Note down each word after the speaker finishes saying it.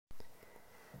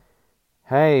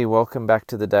Hey, welcome back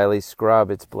to the Daily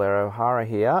Scrub. It's Blair O'Hara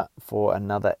here for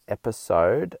another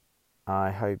episode.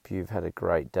 I hope you've had a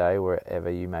great day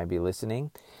wherever you may be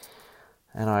listening,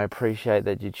 and I appreciate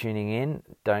that you're tuning in.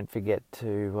 Don't forget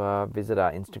to visit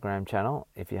our Instagram channel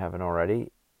if you haven't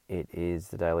already. It is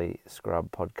the Daily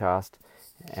Scrub Podcast,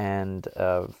 and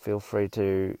feel free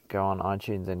to go on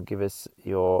iTunes and give us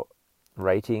your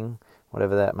rating,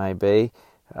 whatever that may be.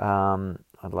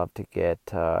 I'd love to get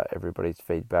everybody's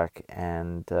feedback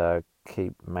and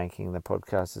keep making the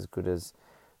podcast as good as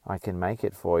I can make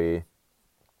it for you.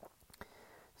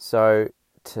 So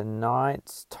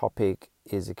tonight's topic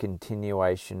is a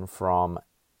continuation from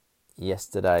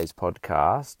yesterday's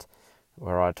podcast,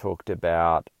 where I talked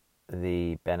about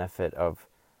the benefit of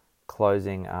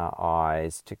closing our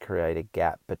eyes to create a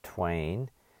gap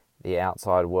between the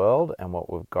outside world and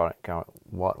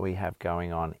what we have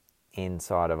going on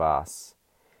inside of us.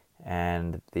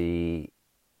 And the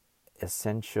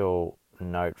essential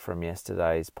note from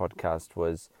yesterday's podcast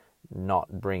was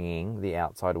not bringing the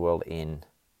outside world in,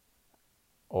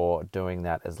 or doing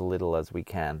that as little as we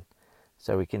can,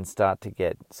 so we can start to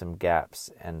get some gaps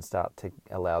and start to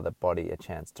allow the body a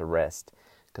chance to rest.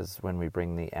 Because when we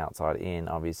bring the outside in,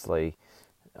 obviously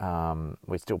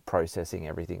we're still processing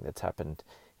everything that's happened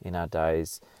in our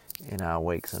days, in our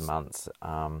weeks and months,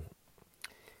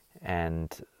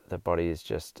 and the body is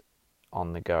just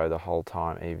on the go the whole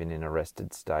time, even in a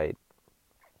rested state.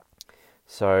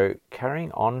 So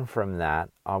carrying on from that,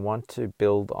 I want to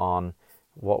build on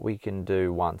what we can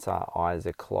do once our eyes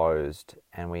are closed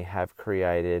and we have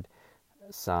created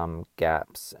some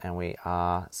gaps and we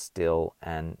are still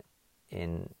and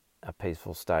in a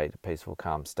peaceful state, a peaceful,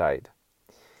 calm state.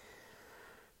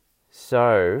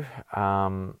 So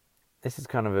this is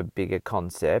kind of a bigger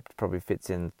concept, probably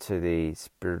fits into the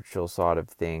spiritual side of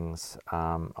things.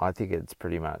 I think it's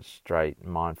pretty much straight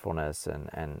mindfulness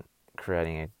and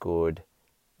creating a good,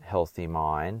 healthy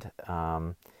mind,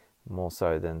 more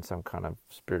so than some kind of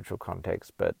spiritual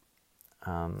context, but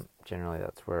generally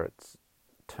that's where it's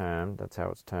termed, that's how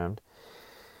it's termed.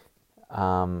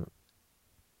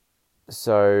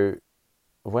 So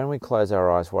when we close our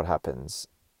eyes, what happens?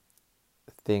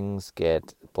 Things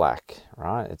get black,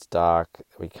 right? It's dark.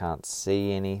 We can't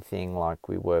see anything like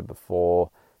we were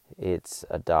before. It's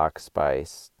a dark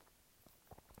space.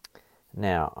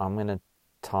 Now, I'm going to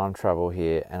time travel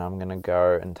here, and I'm going to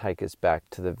go and take us back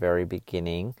to the very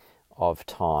beginning of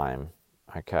time,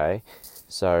 okay?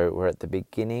 So we're at the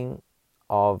beginning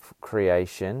of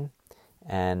creation,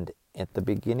 and at the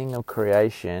beginning of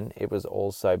creation, it was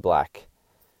also black.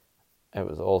 It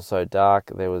was also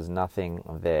dark. There was nothing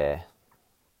there.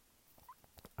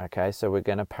 Okay, so we're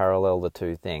going to parallel the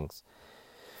two things.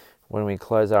 When we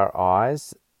close our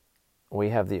eyes, we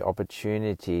have the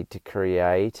opportunity to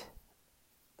create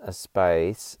a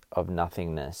space of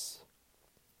nothingness.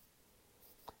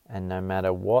 And no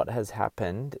matter what has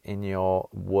happened in your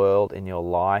world, in your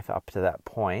life up to that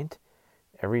point,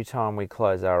 every time we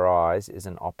close our eyes is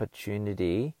an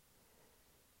opportunity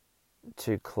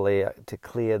to clear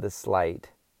the slate,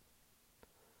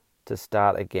 to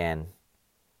start again.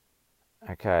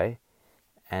 Okay,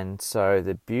 and so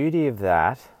the beauty of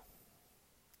that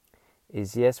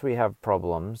is, yes, we have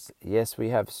problems, yes, we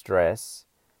have stress,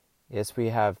 yes, we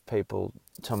have people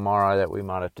tomorrow that we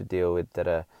might have to deal with that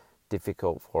are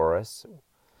difficult for us,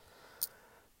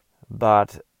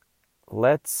 but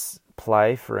let's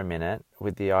play for a minute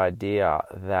with the idea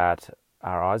that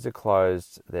our eyes are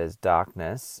closed, there's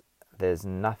darkness, there's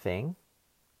nothing,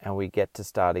 and we get to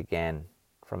start again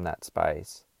from that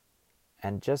space.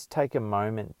 And just take a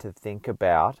moment to think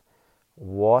about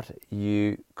what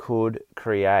you could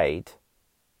create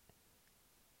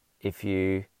if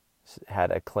you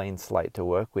had a clean slate to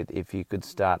work with, if you could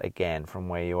start again from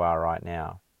where you are right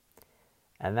now.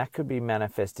 And that could be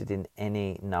manifested in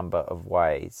any number of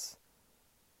ways.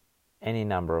 Any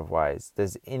number of ways.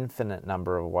 There's infinite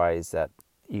number of ways that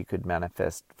you could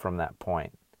manifest from that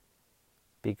point.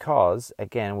 Because,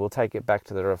 again, we'll take it back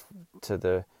to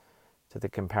the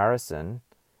comparison.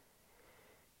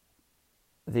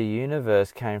 The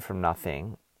universe came from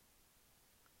nothing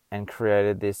and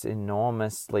created this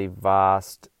enormously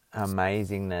vast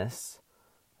amazingness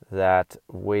that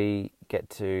we get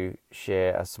to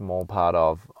share a small part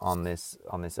of on this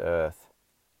earth,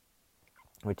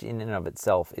 which in and of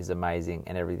itself is amazing,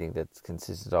 and everything that's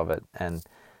consisted of it, and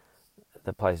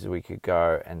the places we could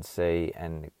go and see,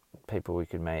 and people we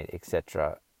could meet,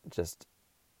 etc. Just,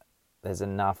 there's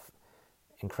enough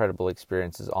incredible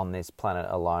experiences on this planet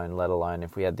alone, let alone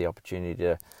if we had the opportunity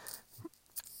to,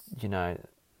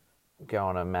 go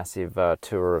on a massive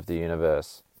tour of the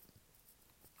universe.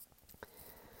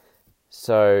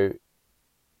 So,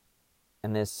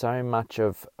 and there's so much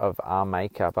of our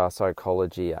makeup, our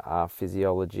psychology, our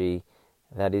physiology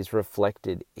that is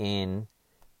reflected in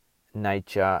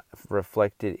nature,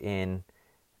 reflected in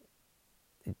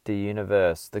the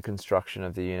universe, the construction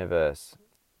of the universe.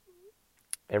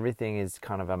 Everything is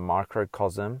kind of a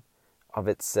microcosm of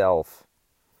itself.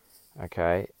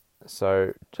 Okay,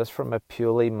 so just from a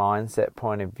purely mindset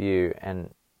point of view,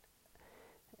 and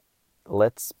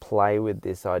let's play with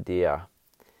this idea.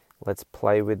 Let's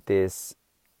play with this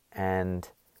and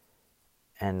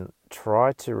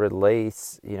try to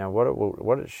release,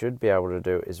 what it should be able to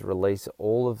do is release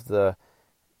all of the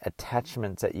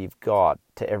attachments that you've got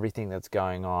to everything that's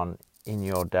going on in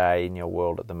your day, in your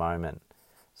world at the moment.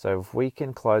 So if we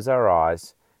can close our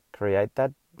eyes, create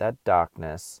that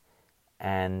darkness,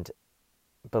 and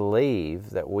believe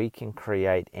that we can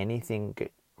create anything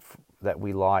that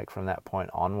we like from that point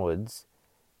onwards,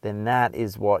 then that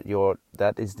is your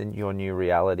new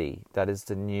reality. That is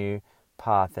the new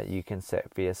path that you can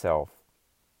set for yourself.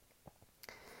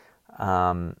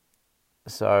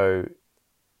 So,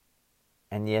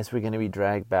 and yes, we're going to be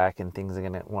dragged back, and things are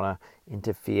going to want to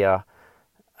interfere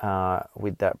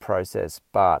with that process.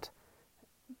 But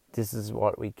this is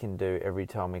what we can do every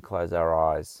time we close our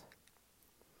eyes.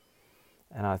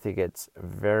 And I think it's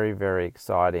very, very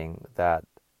exciting that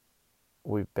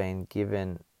we've been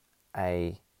given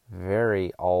a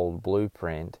very old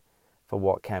blueprint for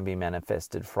what can be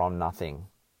manifested from nothing.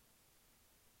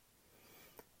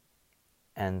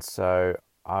 And so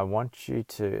I want you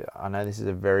to, I know this is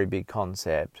a very big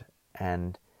concept,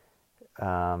 and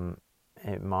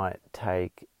it might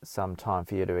take some time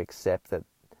for you to accept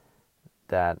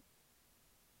that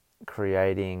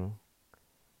creating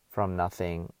from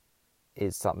nothing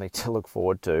is something to look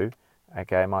forward to.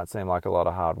 Okay, it might seem like a lot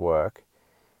of hard work,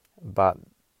 but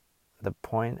the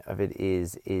point of it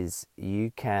is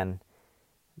you can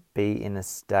be in a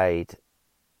state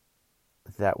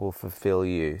that will fulfill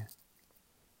you,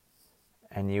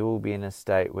 and you will be in a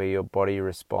state where your body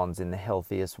responds in the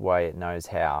healthiest way it knows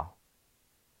how.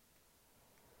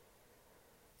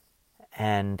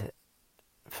 And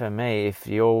for me, if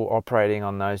you're operating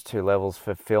on those two levels,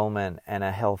 fulfillment and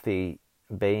a healthy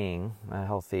being, a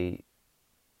healthy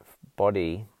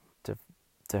body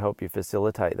to help you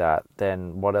facilitate that,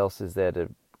 then what else is there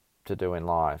to do in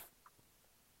life?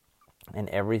 And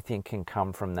everything can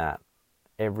come from that.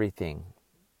 Everything.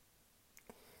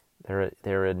 There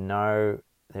are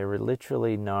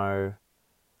literally no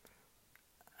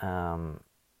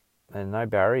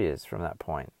barriers from that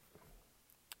point.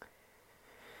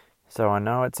 So I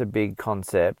know it's a big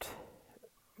concept,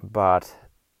 but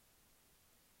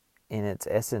in its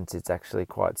essence, it's actually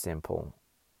quite simple.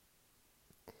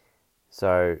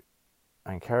 So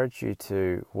I encourage you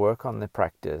to work on the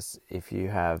practice if you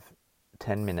have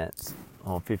 10 minutes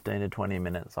or 15 to 20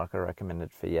 minutes, like I recommended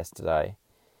for yesterday,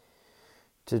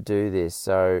 to do this.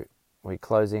 So we're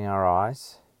closing our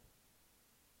eyes.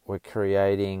 We're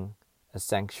creating a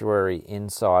sanctuary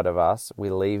inside of us.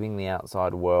 We're leaving the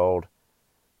outside world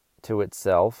to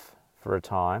itself for a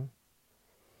time.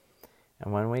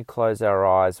 And when we close our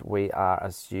eyes, we are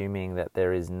assuming that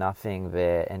there is nothing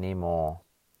there anymore.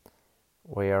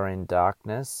 We are in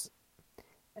darkness,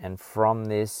 and from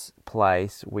this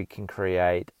place we can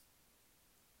create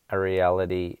a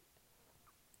reality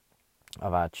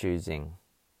of our choosing.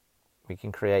 We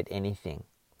can create anything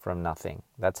from nothing.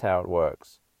 That's how it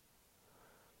works.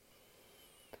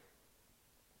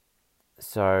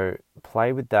 So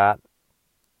play with that.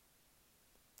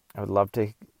 I would love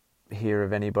to hear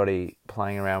of anybody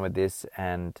playing around with this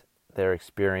and their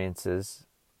experiences.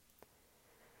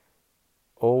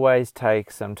 Always take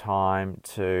some time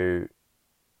to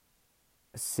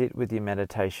sit with your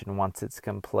meditation once it's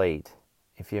complete.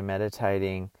 If you're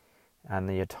meditating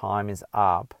and your time is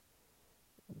up,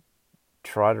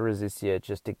 try to resist the urge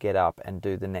just to get up and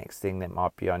do the next thing that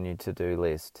might be on your to-do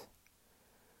list.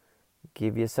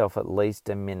 Give yourself at least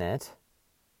a minute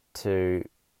to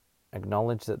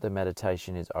acknowledge that the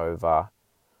meditation is over,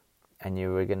 and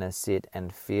you are going to sit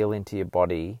and feel into your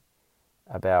body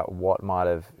about what might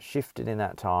have shifted in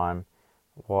that time,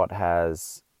 what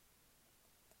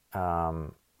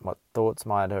thoughts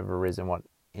might have arisen, what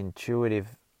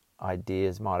intuitive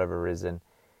ideas might have arisen,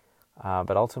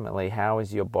 but ultimately, how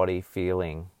is your body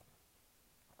feeling?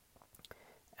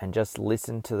 And just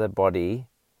listen to the body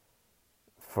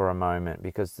for a moment,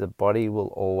 because the body will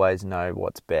always know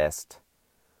what's best.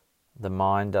 The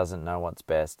mind doesn't know what's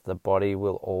best. The body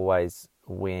will always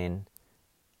win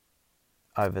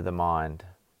over the mind.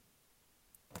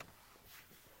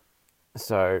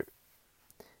 So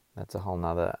that's a whole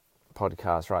nother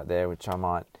podcast right there, which I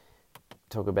might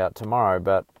talk about tomorrow,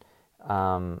 but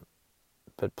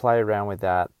play around with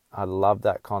that. I love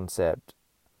that concept,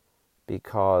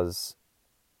 because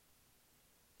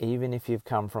even if you've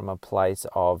come from a place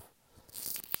of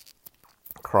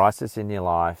crisis in your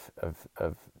life,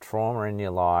 of trauma in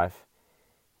your life,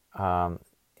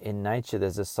 in nature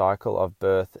there's a cycle of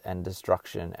birth and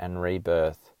destruction and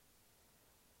rebirth.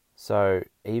 So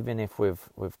even if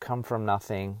we've come from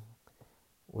nothing,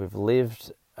 we've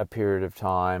lived a period of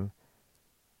time,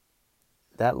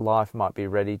 that life might be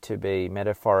ready to be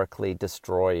metaphorically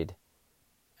destroyed,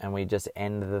 and we just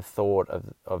end the thought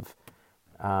of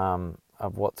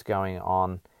what's going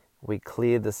on. We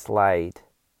clear the slate,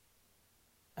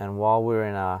 and while we're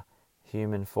in our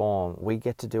human form, we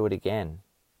get to do it again.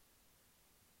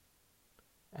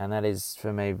 And that is,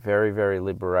 for me, very, very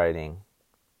liberating,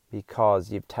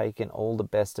 because you've taken all the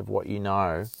best of what you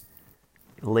know,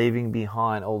 leaving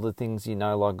behind all the things you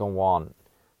no longer want,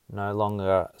 no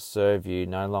longer serve you,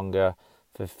 no longer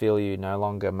fulfill you, no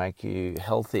longer make you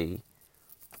healthy,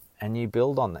 and you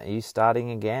build on that. You're starting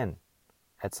again.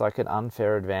 It's like an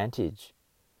unfair advantage.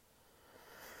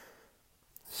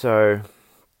 So,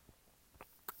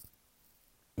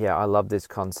 yeah, I love this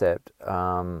concept,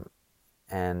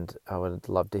 and I would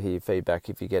love to hear your feedback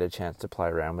if you get a chance to play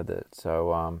around with it.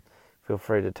 So feel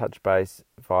free to touch base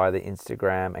via the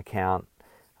Instagram account,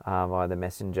 via the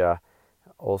Messenger.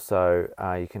 Also,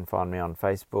 you can find me on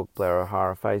Facebook, Blair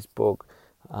O'Hara Facebook.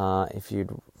 If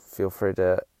you'd feel free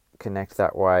to connect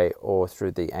that way, or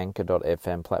through the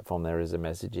anchor.fm platform, there is a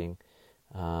messaging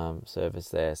service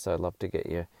there. So I'd love to get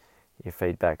your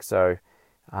feedback. So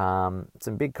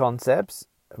some big concepts,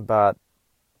 but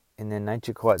in their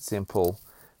nature quite simple,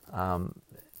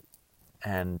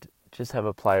 and just have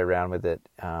a play around with it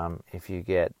if you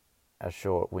get a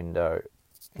short window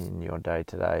in your day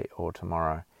today or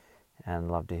tomorrow,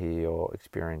 and love to hear your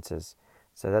experiences.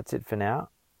 So that's it for now.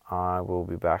 I will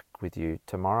be back with you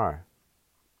tomorrow.